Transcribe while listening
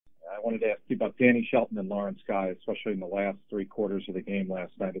wanted to ask you about Danny Shelton and Lawrence Guy, especially in the last three quarters of the game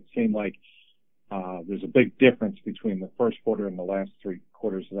last night. It seemed like there's a big difference between the first quarter and the last three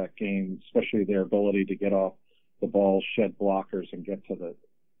quarters of that game, especially their ability to get off the ball, shed blockers, and get to the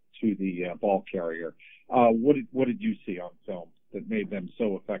ball carrier. What did you see on film that made them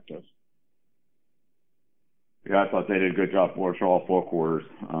so effective? Yeah, I thought they did a good job for us all four quarters.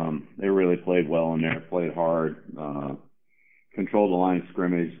 They really played well in there, played hard, controlled the line of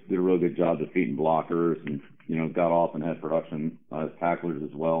scrimmage, did a really good job defeating blockers, and got off and had production as tacklers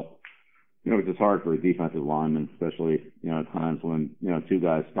as well. It's just hard for a defensive lineman, especially at times when two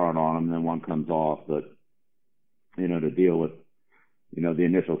guys start on them and then one comes off, but to deal with the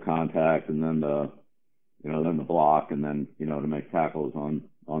initial contact and then the block and then to make tackles on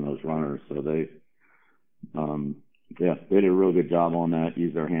those runners. So they did a real good job on that.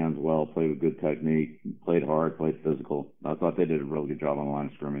 Used their hands well, played with good technique, played hard, played physical. I thought they did a real good job on the line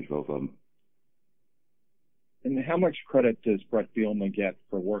of scrimmage, both of them. And how much credit does Brett Bielema get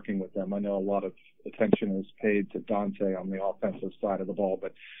for working with them? I know a lot of attention is paid to Dante on the offensive side of the ball,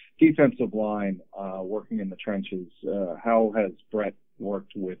 but defensive line, working in the trenches, how has Brett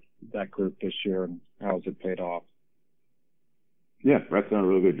worked with that group this year, and how has it paid off? Yeah, Brett's done a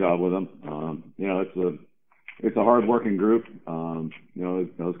really good job with them. It's a hard-working group.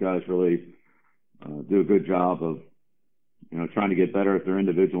 Those guys really do a good job of trying to get better at their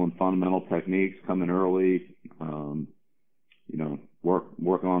individual and fundamental techniques, come in early,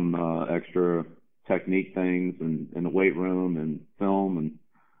 work on extra technique things in the weight room and film and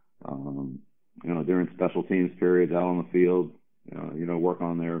during special teams periods out on the field, work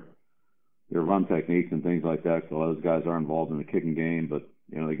on their run techniques and things like that. So a lot of those guys are involved in the kicking game, but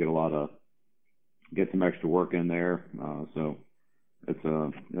they get some extra work in there. So it's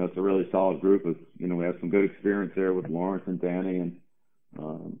a really solid group. We have some good experience there with Lawrence and Danny and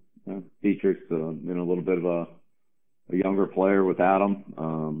Dietrich's a little bit of a younger player with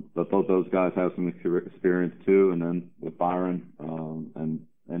Adam, but both those guys have some experience too. And then with Byron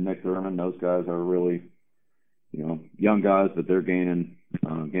and Nick Thurman, those guys are really young guys, but they're gaining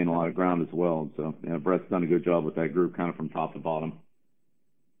a lot of ground as well. So Brett's done a good job with that group, kind of from top to bottom.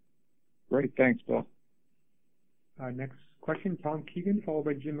 Great, thanks, Bill. Next question, Tom Keegan, followed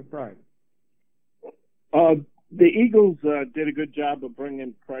by Jim McBride. The Eagles did a good job of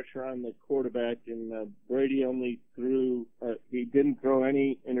bringing pressure on the quarterback, and Brady only he didn't throw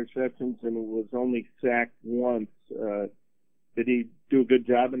any interceptions and was only sacked once. Did he do a good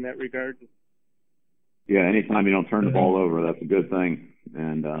job in that regard? Yeah, anytime you don't turn the ball over, that's a good thing.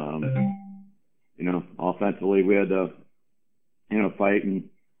 And, offensively we had to, fight and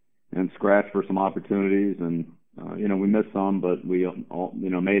scratch for some opportunities. And, we missed some, but we,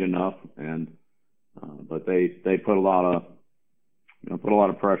 made enough. And, but they put a lot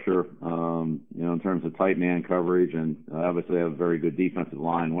of pressure, in terms of tight man coverage. And obviously they have a very good defensive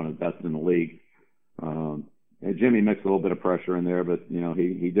line, one of the best in the league. And Jimmy mixed a little bit of pressure in there, but,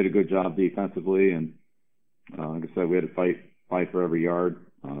 he did a good job defensively. And, like I said, we had to fight for every yard,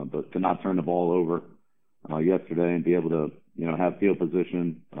 but to not turn the ball over yesterday and be able to, have field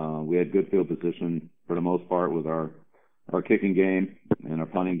position. We had good field position for the most part with our kicking game and our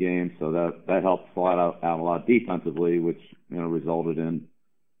punting game, so that helped flat out a lot defensively, which resulted in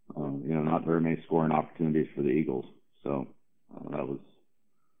not very many scoring opportunities for the Eagles. So that was.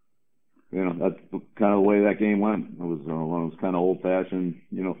 That's kind of the way that game went. It was one of those kind of old-fashioned,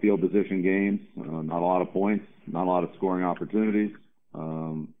 field position games. Not a lot of points, not a lot of scoring opportunities,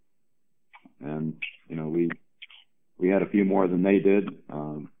 and we had a few more than they did.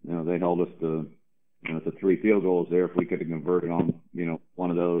 They held us to 3 field goals there. If we could have converted on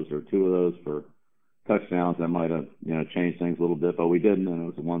one of those or 2 of those for touchdowns, that might have changed things a little bit, but we didn't, and it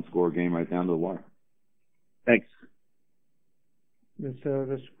was a one-score game right down to the wire. Thanks. This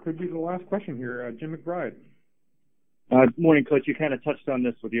could be the last question here. Jim McBride. Good morning, Coach. You kind of touched on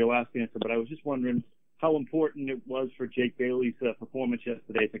this with your last answer, but I was just wondering how important it was for Jake Bailey's performance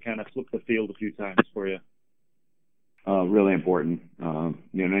yesterday to kind of flip the field a few times for you. Really important.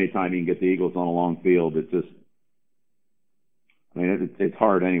 Anytime you can get the Eagles on a long field, it's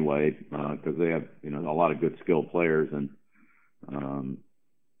hard anyway because they have a lot of good skilled players, and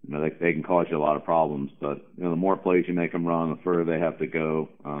they can cause you a lot of problems. But the more plays you make them run, the further they have to go.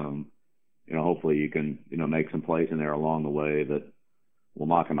 Hopefully you can make some plays in there along the way that will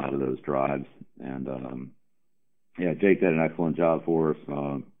knock them out of those drives. And Jake did an excellent job for us.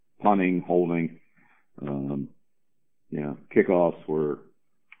 Punting, holding, kickoffs were.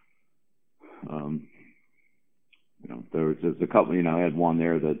 There was just a couple. I had one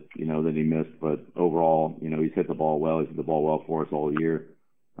there that that he missed, but overall, he's hit the ball well. He's hit the ball well for us all year.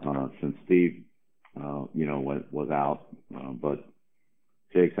 since Steve, was out. But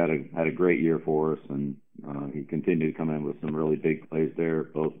Jake's had a great year for us, and he continued to come in with some really big plays there,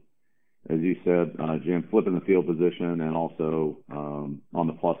 both, as you said, Jim, flipping the field position and also on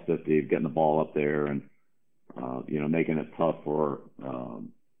the plus 50, getting the ball up there and, making it tough for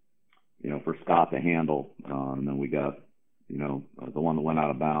Scott to handle. And then we got, the one that went out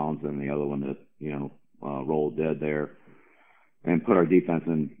of bounds and the other one that, rolled dead there and put our defense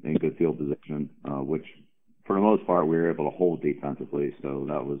in good field position, which for the most part we were able to hold defensively. So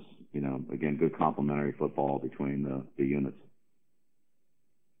that was, again, good complementary football between the units.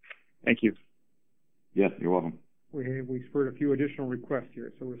 Thank you. Yeah, you're welcome. We spurred a few additional requests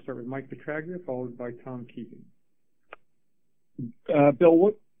here, so we'll start with Mike Petraglia, followed by Tom Keegan. Bill,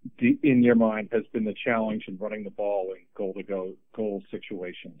 what in your mind has been the challenge in running the ball in goal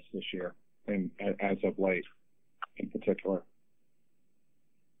situations this year, and as of late, in particular?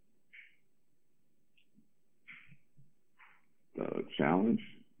 Challenge.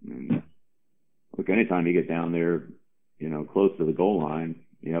 Look, anytime you get down there, close to the goal line,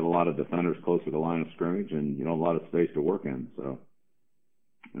 you have a lot of defenders close to the line of scrimmage, and a lot of space to work in. So,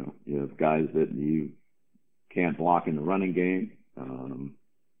 you have guys that you can't block in the running game.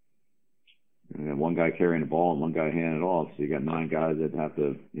 You have one guy carrying the ball and one guy handing it off, so you got 9 guys that have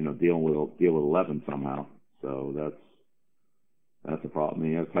to, deal with 11 somehow. So that's a problem.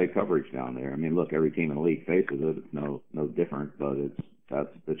 You have tight coverage down there. I mean, look, every team in the league faces it. It's no different, but that's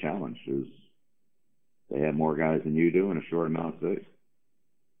the challenge. Is they have more guys than you do in a short amount of space.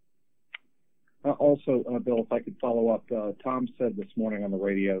 Also, Bill, if I could follow up, Tom said this morning on the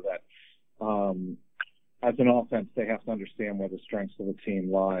radio that as an offense, they have to understand where the strengths of the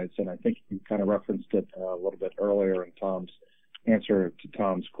team lies, and I think you kind of referenced it a little bit earlier in Tom's answer to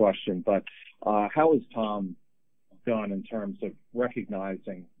Tom's question. But how has Tom done in terms of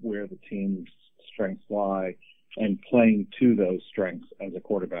recognizing where the team's strengths lie and playing to those strengths as a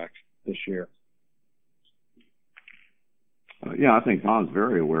quarterback this year? I think Tom's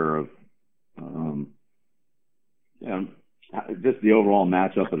very aware of just the overall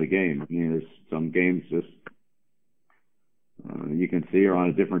matchup of the game. I mean, there's some games just you can see are on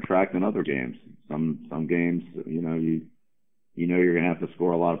a different track than other games. Some games, you're going to have to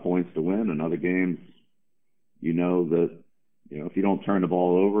score a lot of points to win, and other games, that if you don't turn the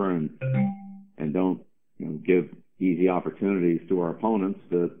ball over and don't give easy opportunities to our opponents,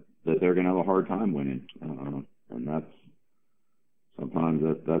 that they're going to have a hard time winning, and sometimes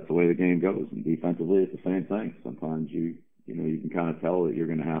that's the way the game goes. And defensively, it's the same thing. Sometimes you can kind of tell that you're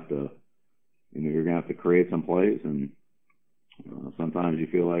going to have to create some plays, and sometimes you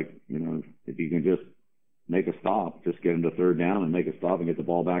feel like if you can just make a stop, just get into third down and make a stop and get the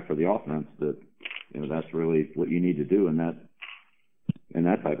ball back for the offense, that that's really what you need to do in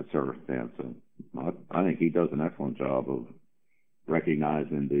that type of circumstance. So I think he does an excellent job of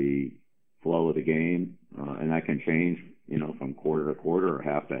recognizing the flow of the game, and that can change from quarter to quarter or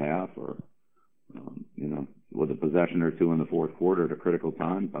half to half, or with a possession or two in the fourth quarter at a critical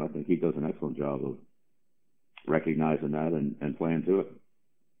time. But I think he does an excellent job of recognizing that and playing to it.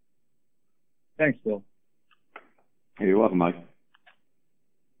 Thanks, Bill. Hey, you're welcome, Mike.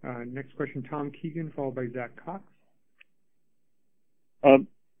 Next question, Tom Keegan, followed by Zach Cox.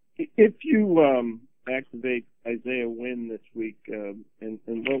 If you activate Isaiah Wynn this week, in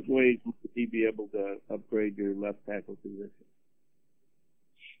what ways would he be able to upgrade your left tackle position?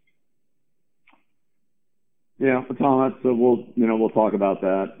 Yeah, Tom, we'll talk about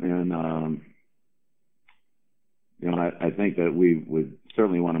that, and I think that we would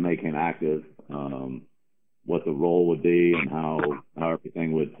certainly want to make him active. What the role would be and how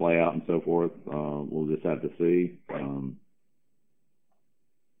everything would play out and so forth, we'll just have to see.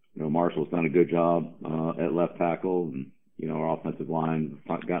 Marshall's done a good job at left tackle, and our offensive line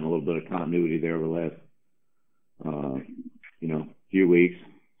gotten a little bit of continuity there over the last few weeks.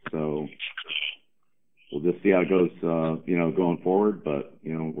 So we'll just see how it goes going forward. But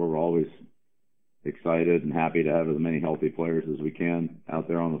we're always excited and happy to have as many healthy players as we can out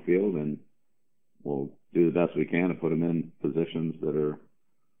there on the field, and we'll do the best we can to put them in positions that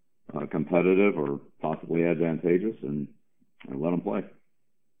are competitive or possibly advantageous, and let them play.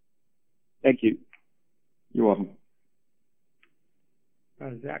 Thank you. You're welcome.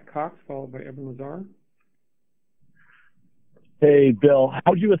 Zach Cox, followed by Evan Lazar. Hey, Bill, how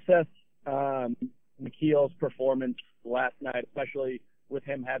would you assess N'Keal's performance last night, especially with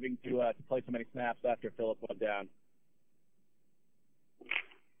him having to play so many snaps after Phillip went down?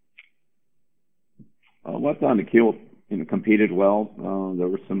 Well, I thought N'Keal competed well. There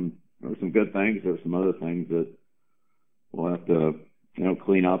were some good things. There were some other things that we'll have to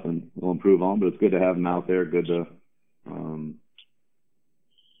clean up and we'll improve on. But it's good to have him out there. Good to,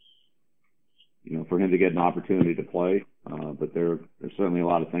 for him to get an opportunity to play. But there's certainly a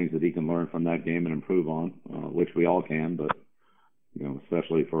lot of things that he can learn from that game and improve on, which we all can. But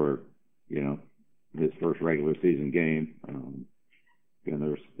especially for his first regular season game,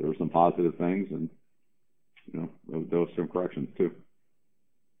 again, there were some positive things, and there was some corrections too.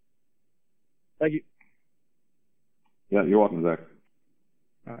 Thank you. Yeah, you're welcome, Zach.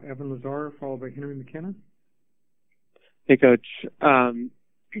 Evan Lazar, followed by Henry McKenna. Hey, Coach.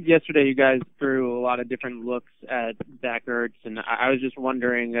 Yesterday, you guys threw a lot of different looks at Zach Ertz, and I was just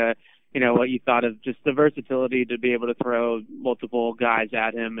wondering, what you thought of just the versatility to be able to throw multiple guys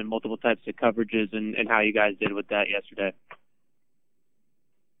at him and multiple types of coverages, and how you guys did with that yesterday.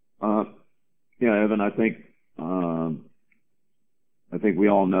 Evan, I think we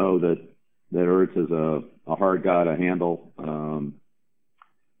all know that Ertz is a hard guy to handle.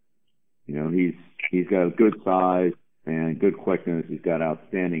 He's got a good size and good quickness. He's got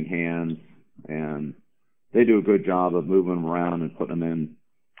outstanding hands, and they do a good job of moving him around and putting him in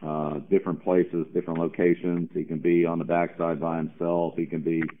different places, different locations. He can be on the backside by himself. He can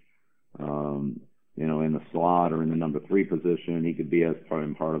be, in the slot or in the number 3 position. He could be as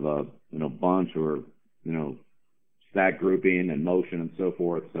part of a bunch or stack grouping and motion and so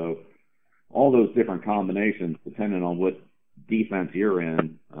forth. So all those different combinations, depending on what defense you're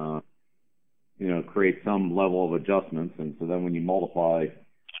in, create some level of adjustments. And so then when you multiply,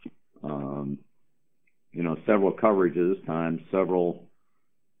 several coverages times several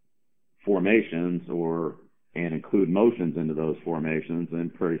formations and include motions into those formations, then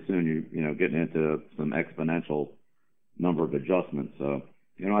pretty soon you're getting into some exponential number of adjustments. So,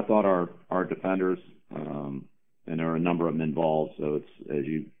 I thought our defenders, and there are a number of them involved, so it's, as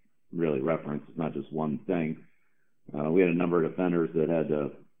you really referenced, it's not just one thing. We had a number of defenders that had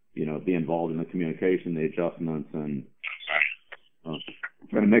to, be involved in the communication, the adjustments, and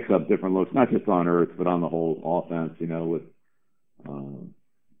trying to mix up different looks, not just on Ertz, but on the whole offense, with,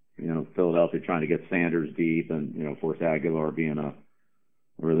 Philadelphia trying to get Sanders deep and, of course, Aguilar being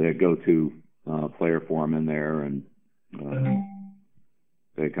really a go-to player for him in there. And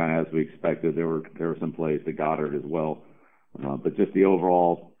they kind of, as we expected, there were some plays to Goddard as well. But just the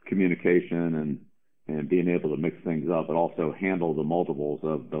overall communication and being able to mix things up, but also handle the multiples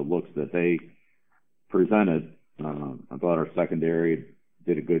of the looks that they presented. I thought our secondary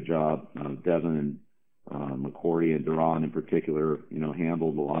did a good job. Devin and McCourty and Duran in particular,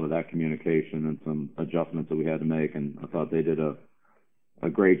 handled a lot of that communication and some adjustments that we had to make. And I thought they did a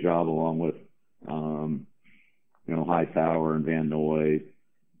great job along with, Hightower and Van Noy,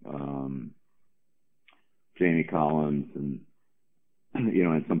 Jamie Collins, and,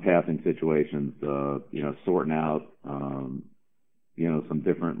 in some passing situations, sorting out, some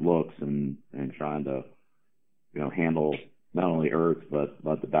different looks and trying to, handle not only Ertz,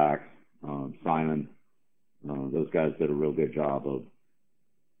 but the backs, Simon. Those guys did a real good job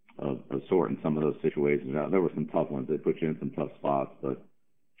of sorting some of those situations out. There were some tough ones. They put you in some tough spots, but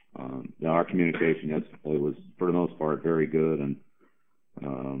our communication yesterday was, for the most part, very good and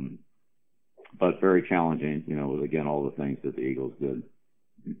but very challenging. With again all the things that the Eagles did.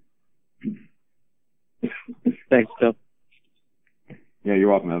 Thanks, Bill. Yeah, you're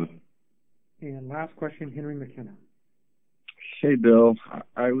welcome, Evan. And last question, Henry McKenna. Hey, Bill.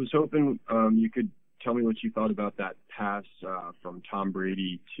 I was hoping you could tell me what you thought about that pass from Tom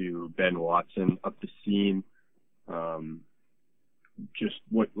Brady to Ben Watson up the seam. Just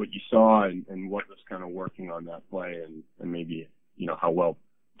what you saw and what was kind of working on that play and maybe, how well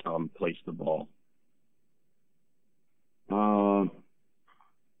Tom placed the ball. Do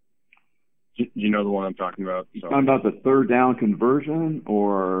you know the one I'm talking about? You're talking about the third down conversion,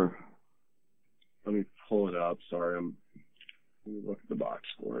 or? Let me pull it up. Sorry, let me look at the box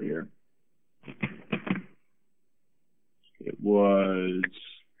score here. It was,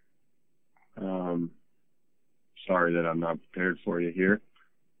 sorry that I'm not prepared for you here.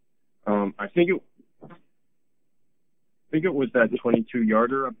 I think it was that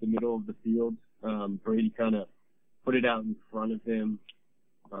 22-yarder up the middle of the field. Brady kind of put it out in front of him,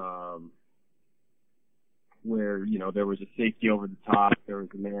 where, there was a safety over the top. There was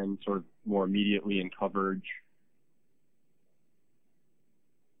a man sort of more immediately in coverage.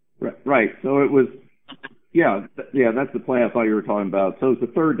 Right. So it was, that's the play I thought you were talking about. So it's a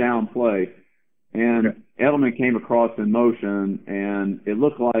third down play, and Edelman came across in motion, and it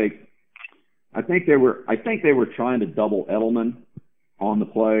looked like, I think they were trying to double Edelman on the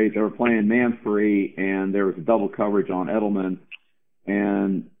play. They were playing man free, and there was a double coverage on Edelman,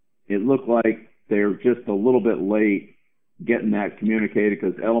 and it looked like they were just a little bit late getting that communicated,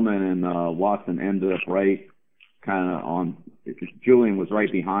 because Edelman and Watson ended up right kind of on – Julian was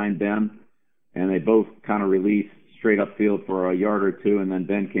right behind Ben, and they both kind of released straight upfield for a yard or two, and then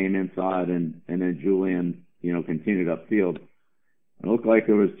Ben came inside, and then Julian, continued upfield. It looked like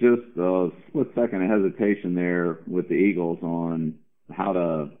there was just a split second of hesitation there with the Eagles on how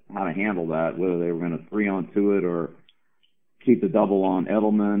to handle that, whether they were going to 3-on-2 it or keep the double on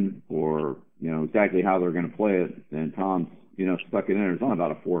Edelman, or exactly how they're going to play it. And Tom, stuck it in. It was on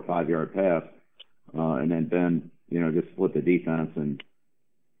about a 4 or 5 yard pass, and then Ben, just split the defense and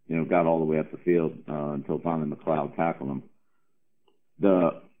got all the way up the field until Tommy McLeod tackled him.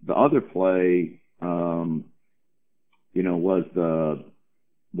 The other play,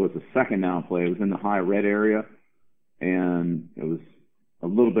 was the second down play. It was in the high red area, and it was a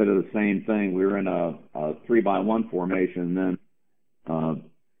little bit of the same thing. We were in a 3-by-1 formation, and then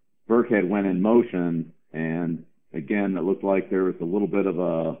Burkhead went in motion, and again, it looked like there was a little bit of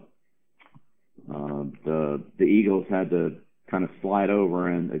the Eagles had to kind of slide over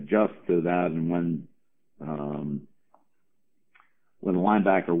and adjust to that, and when the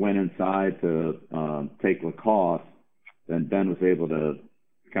linebacker went inside to take Lacoste, then Ben was able to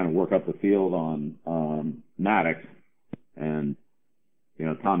kind of work up the field on Maddox, and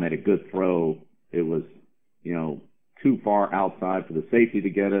Tom made a good throw. It was too far outside for the safety to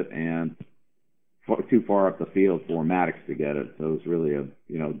get it, and too far up the field for Maddox to get it. So it was really a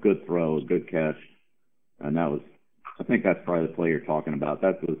good throw, a good catch, and I think that's probably the play you're talking about.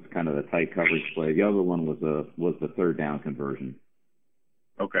 That was kind of the tight coverage play. The other one was the third down conversion.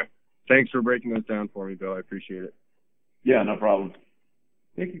 Okay. Thanks for breaking those down for me, Bill. I appreciate it. Yeah, no problem.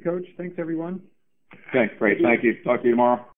 Thank you, Coach. Thanks, everyone. Okay, great. Thank you. Talk to you tomorrow.